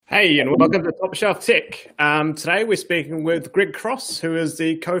Hey, and welcome to Top Shelf Tech. Today we're speaking with Greg Cross, who is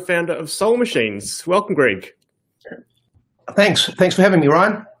the co-founder of Soul Machines. Welcome, Greg. Thanks for having me,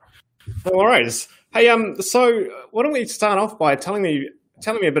 Ryan. No worries. Hey, so why don't we start off by telling me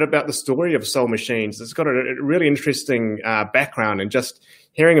a bit about the story of Soul Machines? It's got a really interesting background, and just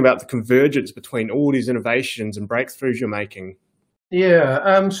hearing about the convergence between all these innovations and breakthroughs you're making.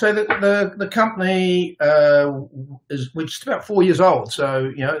 Yeah, so the company we're just about 4 years old.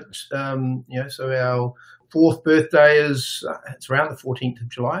 So so our fourth birthday is it's around the 14th of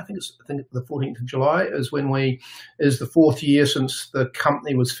July. I think the 14th of July is the fourth year since the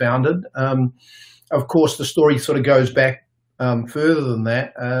company was founded. Of course, the story sort of goes back further than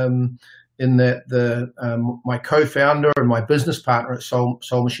that. In that my co-founder and my business partner at Soul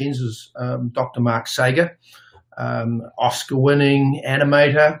Machines is Dr. Mark Sager. Oscar-winning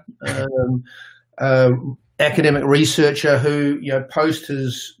animator, academic researcher who, post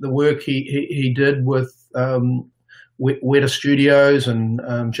the work he did with Weta Studios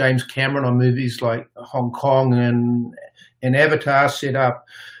and James Cameron on movies like Hong Kong and Avatar, set up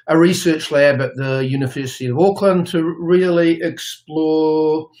a research lab at the University of Auckland to really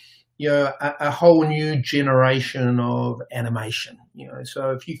explore a whole new generation of animation.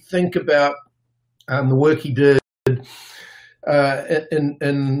 So if you think about the work he did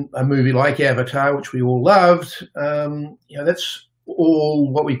in a movie like Avatar, which we all loved, that's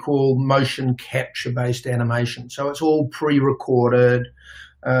all what we call motion capture based animation. So it's all pre-recorded.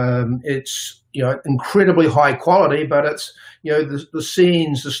 It's incredibly high quality, but it's the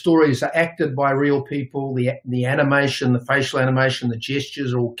scenes, the stories are acted by real people. The animation, the facial animation, the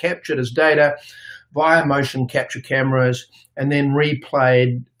gestures are all captured as data via motion capture cameras, and then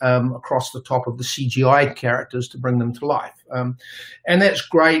replayed across the top of the CGI characters to bring them to life. And that's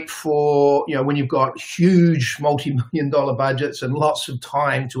great for when you've got huge multi-million-dollar budgets and lots of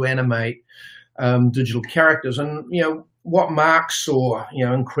time to animate digital characters. And what Mark saw,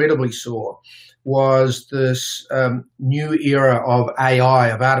 incredibly saw, was this new era of AI,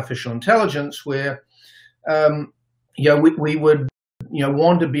 of artificial intelligence, where we would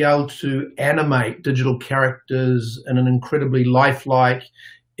want to be able to animate digital characters in an incredibly lifelike,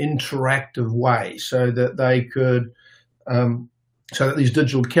 interactive way, so that they could, so that these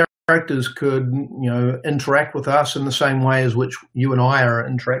digital characters could, interact with us in the same way as which you and I are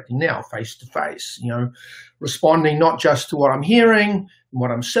interacting now, face to face. Responding not just to what I'm hearing and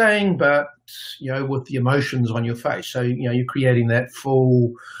what I'm saying, but with the emotions on your face. So you're creating that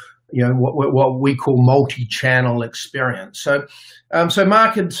full, what we call multi-channel experience. So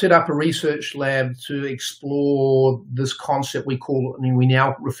Mark had set up a research lab to explore this concept we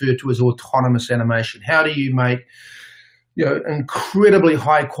now refer to as autonomous animation. How do you make, incredibly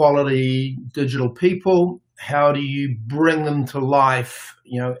high quality digital people? How do you bring them to life,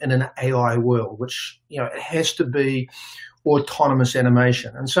 in an AI world, which, it has to be autonomous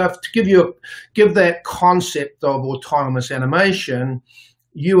animation. And so to give that concept of autonomous animation,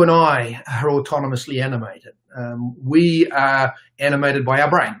 you and I are autonomously animated. We are animated by our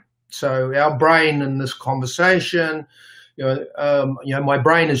brain. So our brain in this conversation, my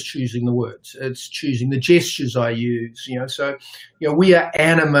brain is choosing the words. It's choosing the gestures I use. So we are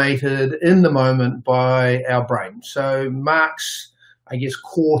animated in the moment by our brain. So Mark's,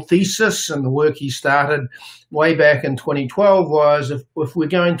 core thesis and the work he started way back in 2012 was if we're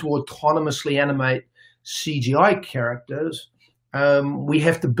going to autonomously animate CGI characters, we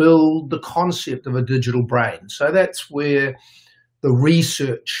have to build the concept of a digital brain. So that's where the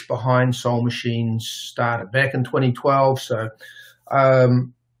research behind Soul Machines started back in 2012. So,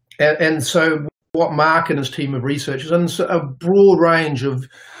 and so what Mark and his team of researchers, and a broad range of,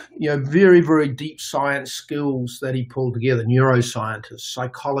 very, very deep science skills that he pulled together, neuroscientists,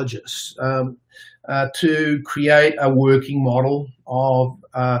 psychologists, to create a working model of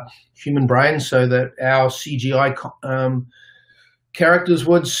human brains so that our CGI characters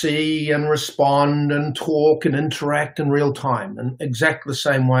would see and respond and talk and interact in real time, in exactly the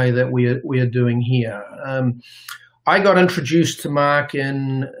same way that we are doing here. I got introduced to Mark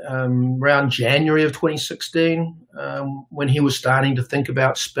in around January of 2016 when he was starting to think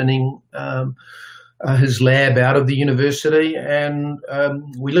about spinning his lab out of the university, and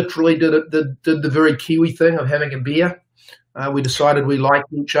we literally did the very Kiwi thing of having a beer. We decided we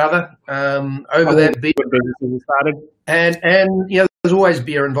liked each other over that beer. And there's always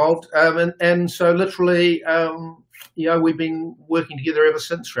beer involved, and so literally, we've been working together ever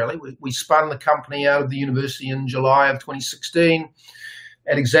since. Really, we spun the company out of the university in July of 2016.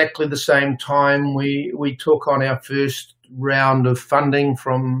 At exactly the same time, we took on our first round of funding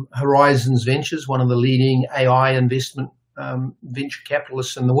from Horizons Ventures, one of the leading AI investment venture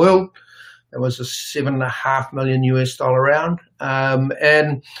capitalists in the world. It was a $7.5 million round.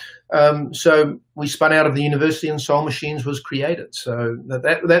 So we spun out of the university and Soul Machines was created. So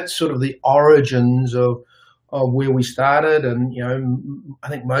that's sort of the origins of where we started. And, I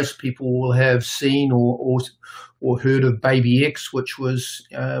think most people will have seen or heard of Baby X, which was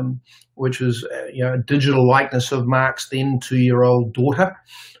a digital likeness of Mark's then 2-year-old daughter.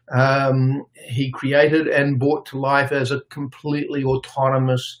 He created and brought to life as a completely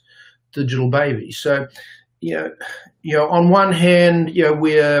autonomous digital baby. So, on one hand,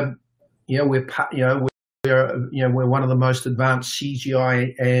 we're one of the most advanced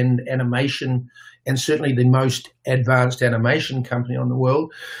CGI and animation, and certainly the most advanced animation company on the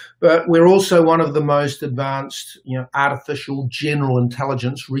world. But we're also one of the most advanced, artificial general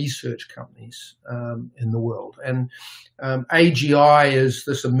intelligence research companies in the world. And AGI is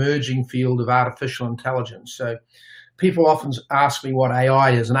this emerging field of artificial intelligence. So people often ask me what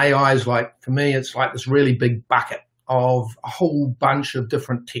AI is, and AI is for me, it's like this really big bucket of a whole bunch of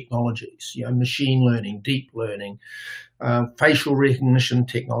different technologies, machine learning, deep learning, facial recognition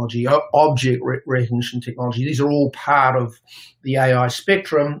technology, object recognition technology. These are all part of the AI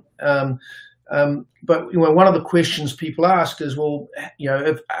spectrum. But one of the questions people ask is, well,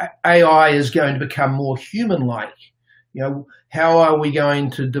 if AI is going to become more human-like, how are we going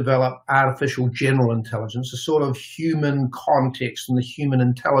to develop artificial general intelligence, a sort of human context and the human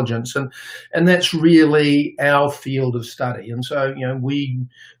intelligence? And that's really our field of study. And so,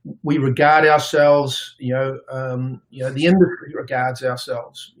 we regard ourselves, the industry regards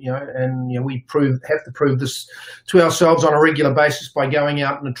ourselves, and, we have to prove this to ourselves on a regular basis by going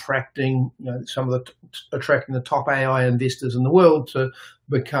out and attracting the top AI investors in the world to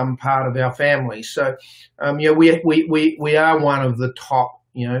become part of our family. So, we are one of the top,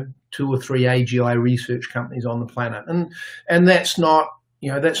 2 or 3 AGI research companies on the planet, and that's not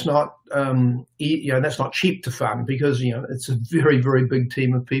cheap to fund, because it's a very, very big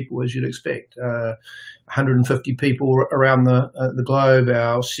team of people, as you'd expect. 150 people around the globe.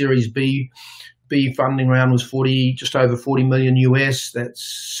 Our Series B funding round was just over 40 million US.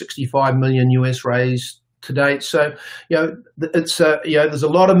 That's 65 million US raised to date. So, it's there's a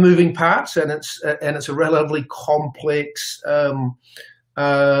lot of moving parts, and it's a relatively complex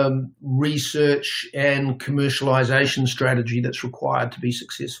research and commercialization strategy that's required to be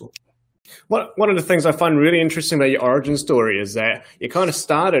successful. One of the things I find really interesting about your origin story is that you kind of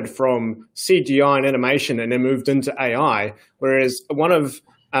started from CGI and animation and then moved into AI, whereas one of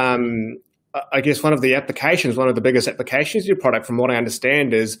the applications, one of the biggest applications of your product, from what I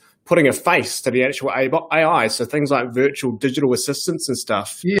understand, is putting a face to the actual AI. So things like virtual digital assistants and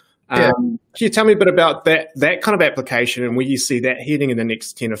stuff. Yeah. Can you tell me a bit about that kind of application and where you see that heading in the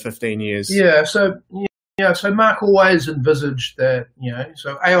next 10 or 15 years? Yeah. So Mark always envisaged that,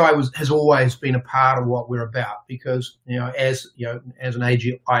 so AI has always been a part of what we're about, because, as an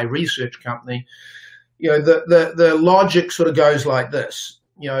AGI research company, the logic sort of goes like this.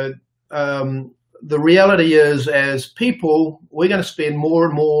 The reality is, as people, we're going to spend more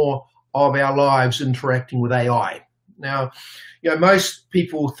and more of our lives interacting with AI. Now, most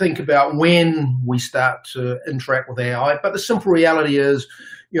people think about when we start to interact with AI, but the simple reality is,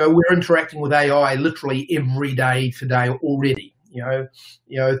 we're interacting with AI literally every day today already.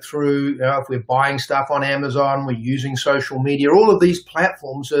 Through, if we're buying stuff on Amazon, we're using social media. All of these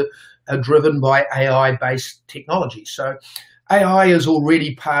platforms are driven by AI-based technology. So AI is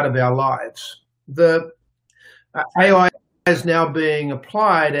already part of our lives. The AI is now being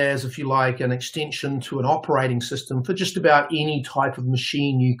applied as, if you like, an extension to an operating system for just about any type of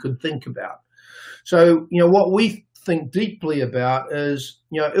machine you could think about. So, what we think deeply about is,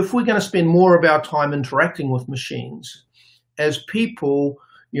 if we're going to spend more of our time interacting with machines, as people,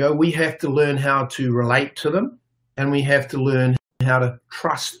 we have to learn how to relate to them, and we have to learn how to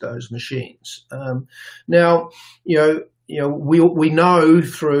trust those machines. Now, we know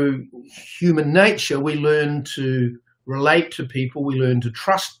through human nature, we learn to relate to people, we learn to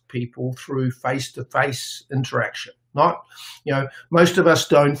trust people through face-to-face interaction. Not, most of us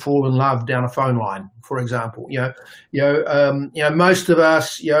don't fall in love down a phone line, for example. Most of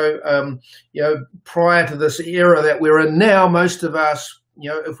us, prior to this era that we're in now, most of us,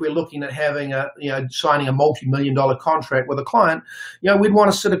 if we're looking at having signing a multi-million-dollar contract with a client, we'd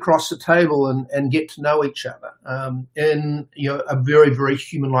want to sit across the table and get to know each other in a very, very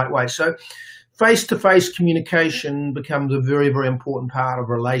human-like way. So face-to-face communication becomes a very, very important part of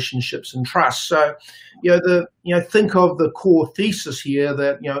relationships and trust. So, think of the core thesis here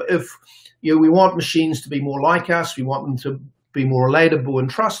that, if we want machines to be more like us, we want them to be more relatable and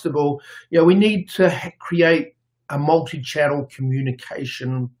trustable, we need to create a multi-channel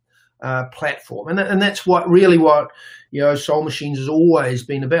communication platform, and that's what Soul Machines has always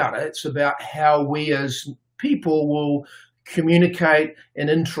been about. It's about how we as people will communicate and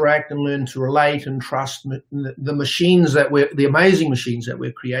interact and learn to relate and trust the machines the amazing machines that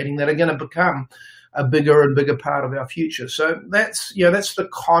we're creating that are going to become a bigger and bigger part of our future. So that's the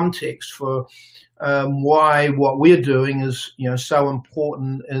context for why what we're doing is so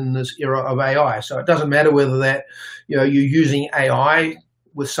important in this era of AI. So it doesn't matter whether that you're using AI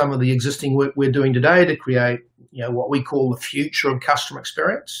with some of the existing work we're doing today to create what we call the future of customer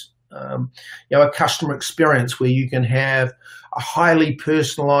experience. A customer experience where you can have a highly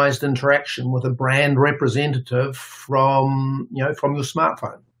personalized interaction with a brand representative from your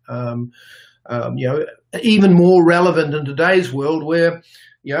smartphone. Even more relevant in today's world where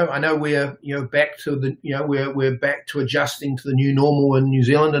I know we're back to we're back to adjusting to the new normal in New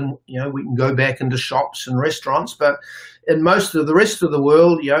Zealand, and we can go back into shops and restaurants, but in most of the rest of the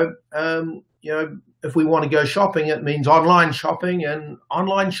world, if we want to go shopping, it means online shopping, and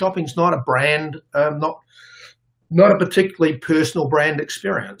online shopping's not a brand, not a particularly personal brand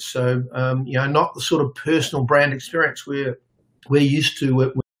experience. So not the sort of personal brand experience we're used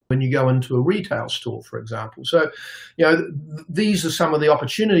to when you go into a retail store, for example. So, these are some of the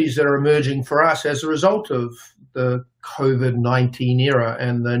opportunities that are emerging for us as a result of the COVID-19 era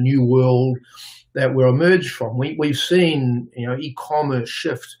and the new world that we're emerged from. We've seen, e-commerce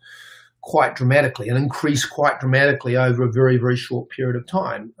shift quite dramatically and increase quite dramatically over a very, very short period of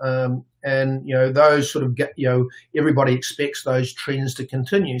time. And those sort of everybody expects those trends to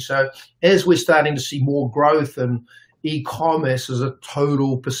continue. So as we're starting to see more growth in e-commerce as a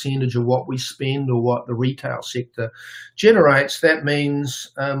total percentage of what we spend or what the retail sector generates, that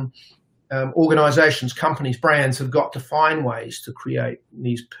means organizations, companies, brands have got to find ways to create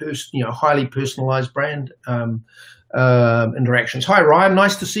these highly personalized brand interactions. Hi Ryan,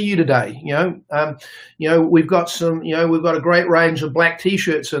 nice to see you today. We've got a great range of black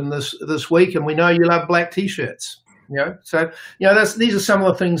t-shirts in this week, and we know you love black t-shirts. So these are some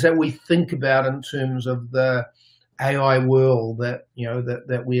of the things that we think about in terms of the AI world that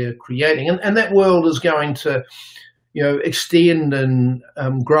we're creating, and that world is going to extend and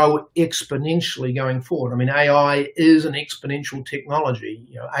grow exponentially going forward. I mean, AI is an exponential technology.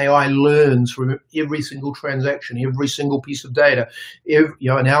 AI learns from every single transaction, every single piece of data, in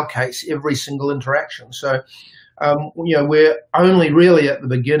our case, every single interaction. So we're only really at the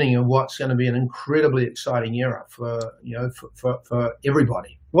beginning of what's going to be an incredibly exciting era for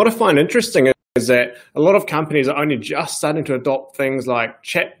everybody. What I find interesting is that a lot of companies are only just starting to adopt things like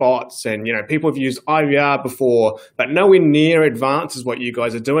chatbots, and people have used IVR before, but nowhere near advanced as what you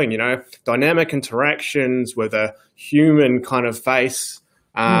guys are doing. Dynamic interactions with a human kind of face.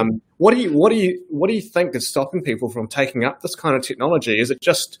 What do you think is stopping people from taking up this kind of technology? Is it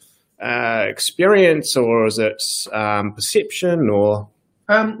just experience, or is it perception, or?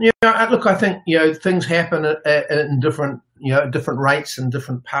 Look, I think things happen in different rates in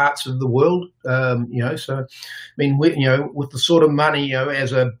different parts of the world. So I mean, with the sort of money,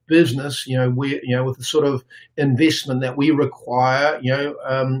 as a business, with the sort of investment that we require,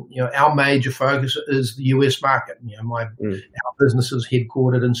 our major focus is the US market. Our business is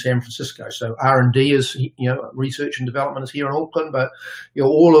headquartered in San Francisco, so R&D is, research and development is here in Auckland, but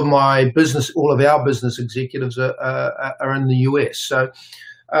all of our business executives are in the US. So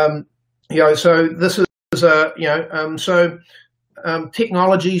so this is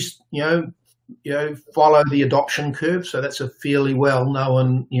technologies, follow the adoption curve. So that's a fairly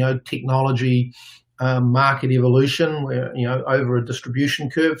well-known, technology market evolution where, over a distribution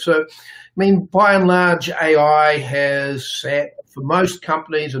curve. So, I mean, by and large, AI has sat for most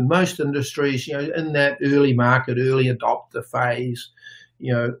companies and most industries, in that early market, early adopter phase,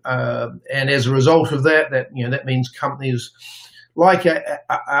 and as a result of that, that means companies like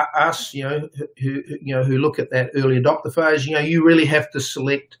us, who look at that early adopter phase, you really have to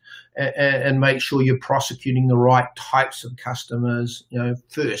select and make sure you're prosecuting the right types of customers,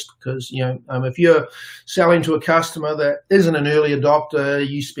 first. Because, if you're selling to a customer that isn't an early adopter,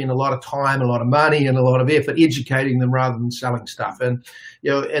 you spend a lot of time, a lot of money, and a lot of effort educating them rather than selling stuff. And,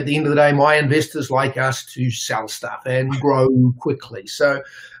 at the end of the day, my investors like us to sell stuff and grow quickly. So,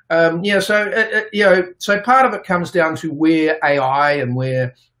 so part of it comes down to where AI and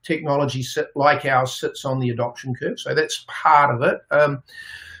where technology like ours sits on the adoption curve. So that's part of it.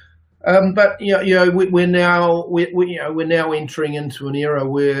 But we're now entering into an era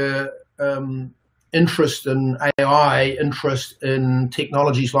where interest in AI, interest in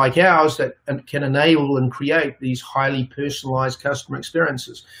technologies like ours that can enable and create these highly personalized customer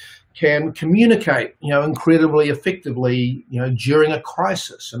experiences can communicate, incredibly effectively, during a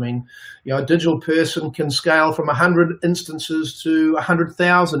crisis. I mean, a digital person can scale from 100 instances to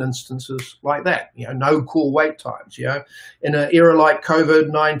 100,000 instances like that. No call wait times. In an era like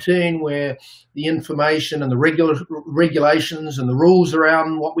COVID-19, where the information and the regulations and the rules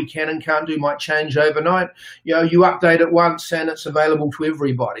around what we can and can't do might change overnight. You update it once and it's available to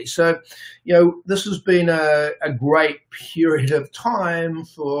everybody. So, this has been a great period of time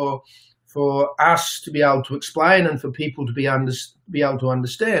for us to be able to explain and for people to be able to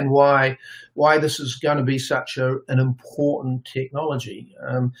understand why this is going to be such an important technology.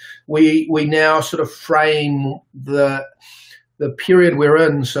 We now sort of frame the period we're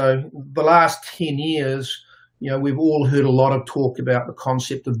in. So the last 10 years, we've all heard a lot of talk about the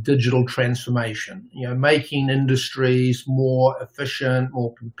concept of digital transformation, making industries more efficient,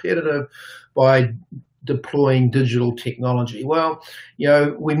 more competitive by deploying digital technology. Well,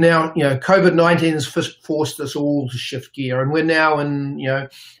 we've now, COVID-19 has forced us all to shift gear, and we're now in,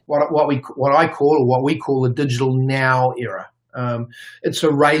 what we call the digital now era. It's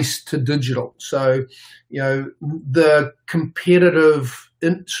a race to digital. So, the competitive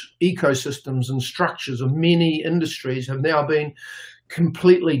ecosystems and structures of many industries have now been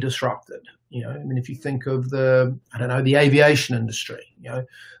completely disrupted. I mean, if you think of the aviation industry,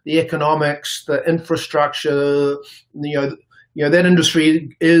 the economics, the infrastructure, that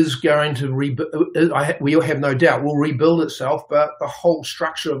industry is going to we have no doubt will rebuild itself, but the whole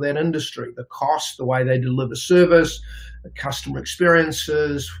structure of that industry, the cost, the way they deliver service, the customer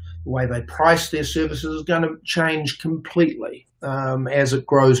experiences, the way they price their services is going to change completely as it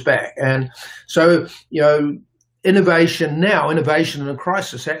grows back. And so, innovation in a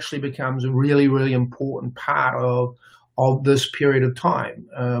crisis actually becomes a really, really important part of this period of time.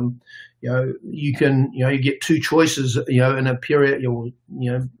 You get two choices, in a period,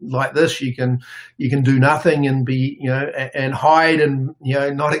 like this, you can do nothing and be, and hide and,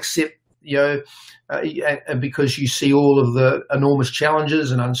 not accept, because you see all of the enormous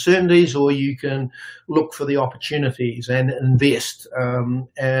challenges and uncertainties, or you can look for the opportunities and invest,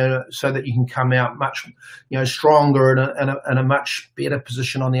 so that you can come out much, stronger and a much better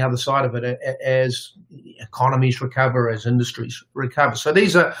position on the other side of it as economies recover, as industries recover. So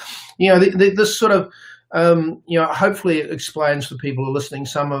these are, this sort of, hopefully it explains to people who are listening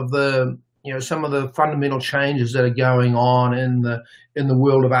some of the fundamental changes that are going on in the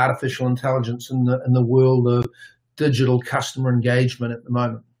world of artificial intelligence and the world of digital customer engagement at the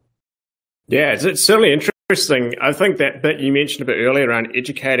moment. Yeah, it's certainly interesting. I think that you mentioned a bit earlier around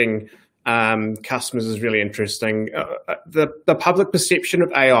educating customers is really interesting. The public perception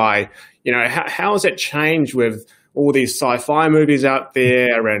of AI, how has that changed with all these sci-fi movies out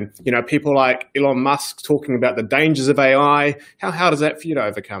there, and people like Elon Musk talking about the dangers of AI? How does that for you to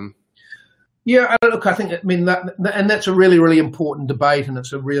overcome? Yeah, look, I mean and that's a really, really important debate, and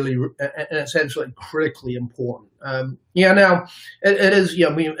it's absolutely critically important. Now it is,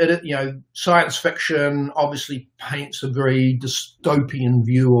 science fiction obviously paints a very dystopian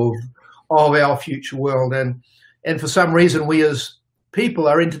view of our future world, and for some reason we as people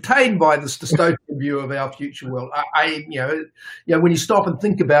are entertained by this dystopian view of our future world. When you stop and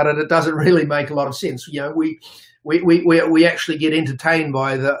think about it, it doesn't really make a lot of sense. We actually get entertained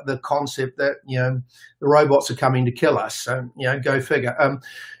by the concept that the robots are coming to kill us. So go figure.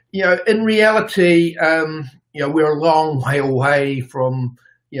 In reality, we're a long way away from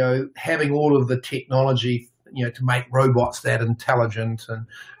having all of the technology to make robots that intelligent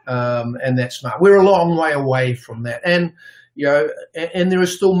and that smart. We're a long way away from that, and there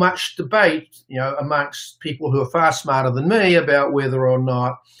is still much debate amongst people who are far smarter than me about whether or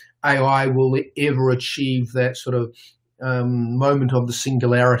not AI will ever achieve that sort of moment of the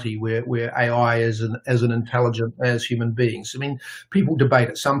singularity where AI is as intelligent as human beings. I mean, people debate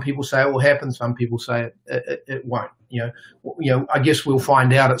it. Some people say it will happen. Some people say it won't. I guess we'll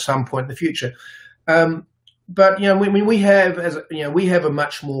find out at some point in the future. But when we have a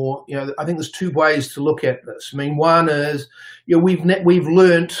much more, I think there's two ways to look at this. I mean, one is we've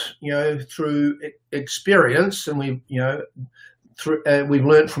learnt through experience, and we've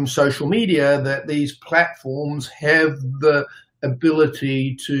learned from social media that these platforms have the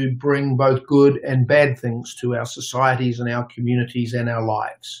ability to bring both good and bad things to our societies and our communities and our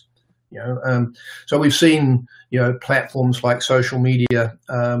lives. So we've seen platforms like social media,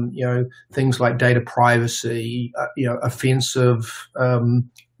 things like data privacy, offensive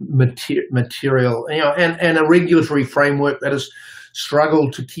material, and a regulatory framework that has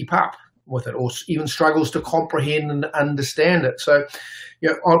struggled to keep up with it, or even struggles to comprehend and understand it. So,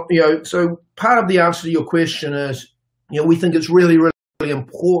 so part of the answer to your question is, we think it's really, really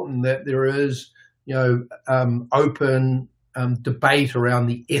important that there is, open debate around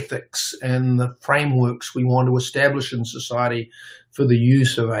the ethics and the frameworks we want to establish in society for the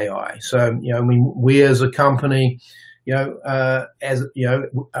use of AI. So, we as a company, our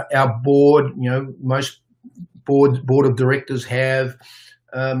board, most board of directors have,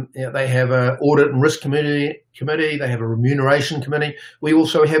 they have an audit and risk committee. They have a remuneration committee. We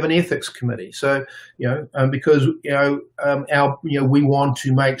also have an ethics committee. So, because we want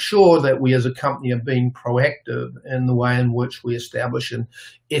to make sure that we as a company are being proactive in the way in which we establish an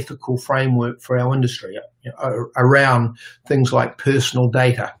ethical framework for our industry, around things like personal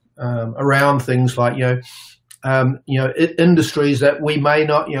data, around things like industries that we may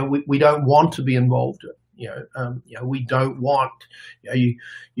not, we don't want to be involved in. We don't want, we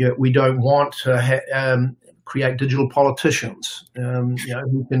don't want to create digital politicians,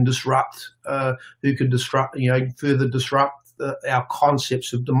 who can disrupt, further disrupt our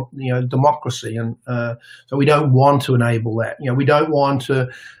concepts of, democracy, and so we don't want to enable that. We don't want to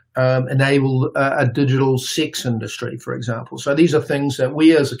enable a digital sex industry, for example. So these are things that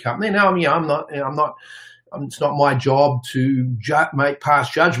we as a company. Now, I'm not. It's not my job to pass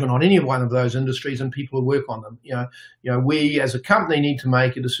judgment on any one of those industries and people who work on them. We as a company need to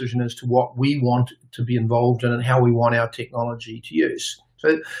make a decision as to what we want to be involved in and how we want our technology to use.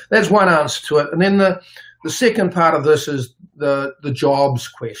 So that's one answer to it. And then the second part of this is the jobs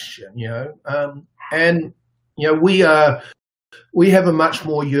question. We have a much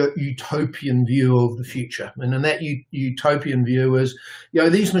more utopian view of the future. And in that utopian view is,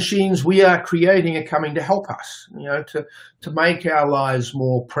 these machines we are creating are coming to help us, to make our lives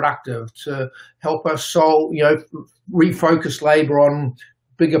more productive, to help us solve, refocus labor on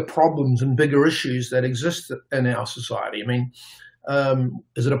bigger problems and bigger issues that exist in our society.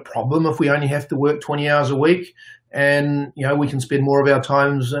 Is it a problem if we only have to work 20 hours a week? And we can spend more of our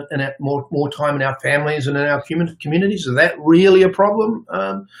times and more time in our families and in our communities. Is that really a problem?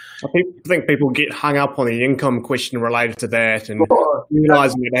 I think people get hung up on the income question related to that, and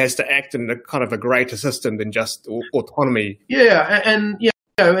realizing it has to act in a kind of a greater system than just autonomy. Yeah, and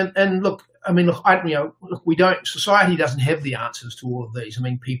look. We don't. Society doesn't have the answers to all of these.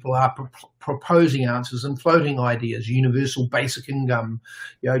 People are proposing answers and floating ideas. Universal basic income,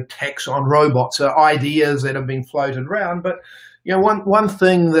 tax on robots are ideas that have been floated around. But one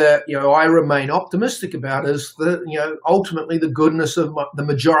thing that I remain optimistic about is that ultimately the goodness of the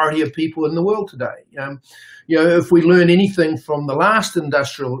majority of people in the world today. If we learn anything from the last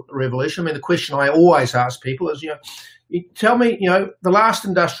industrial revolution, the question I always ask people is, tell me, the last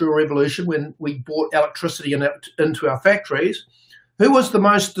industrial revolution, when we brought electricity into our factories, who was the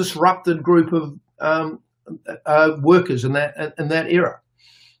most disrupted group of workers in that era?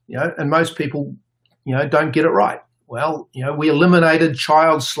 And most people, don't get it right. Well, we eliminated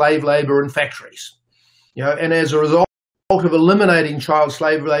child slave labor in factories, and as a result of eliminating child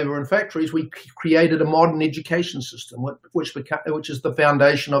slave labor in factories, we created a modern education system, which is the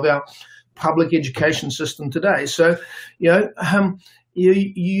foundation of our public education system today. So, I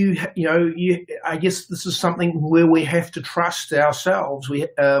guess this is something where we have to trust ourselves.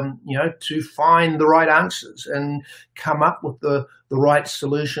 To find the right answers and come up with the right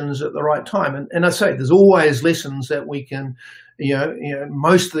solutions at the right time. And I say there's always lessons that we can,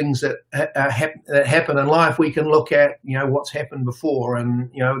 most things that happen in life, we can look at, what's happened before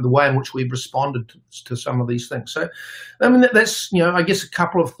and, the way in which we've responded to some of these things. So, that's, I guess a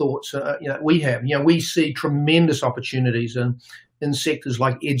couple of thoughts we have. We see tremendous opportunities in sectors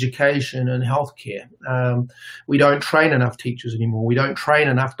like education and healthcare. We don't train enough teachers anymore. We don't train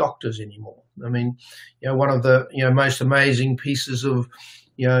enough doctors anymore. One of the most amazing pieces of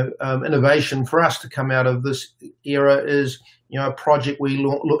innovation for us to come out of this era is a project we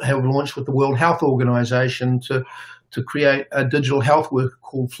have launched with the World Health Organization to create a digital health worker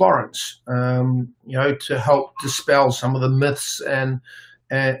called Florence. To help dispel some of the myths and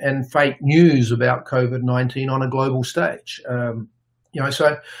fake news about COVID-19 on a global stage.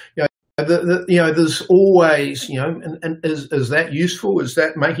 There's always, and is that useful? Is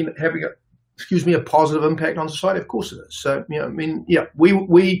that having a positive impact on society? Of course it is. So,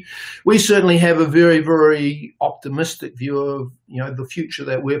 we certainly have a very, very optimistic view of, the future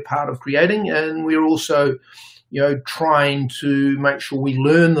that we're part of creating. And we're also, trying to make sure we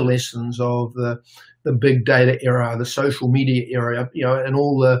learn the lessons of the big data era, the social media era, and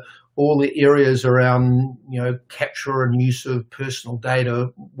all the areas around, capture and use of personal data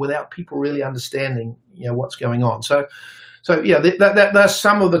without people really understanding, what's going on. So that's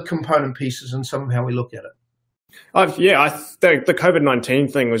some of the component pieces and some of how we look at it. Yeah, I think the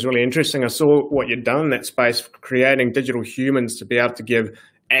COVID-19 thing was really interesting. I saw what you'd done in that space, creating digital humans to be able to give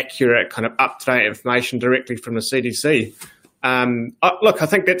accurate, kind of up-to-date information directly from the CDC. Look, I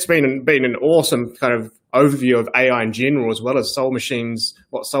think that's been an awesome kind of overview of AI in general, as well as soul machines,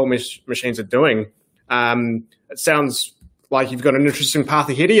 what soul machines are doing. It sounds like you've got an interesting path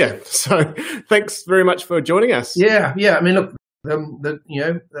ahead of you. So thanks very much for joining us. Yeah. I mean, look,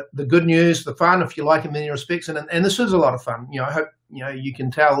 the good news, the fun, if you like, in many respects, and this is a lot of fun. I hope you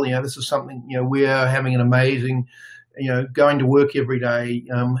can tell. This is something we're having an amazing. Going to work every day,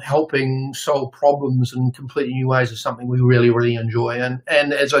 helping solve problems in completely new ways is something we really, really enjoy.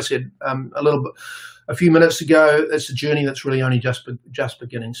 And as I said a few minutes ago, it's a journey that's really only just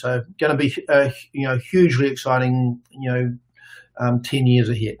beginning. So, going to be hugely exciting. 10 years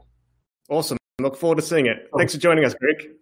ahead. Awesome. Look forward to seeing it. Thanks for joining us, Greg.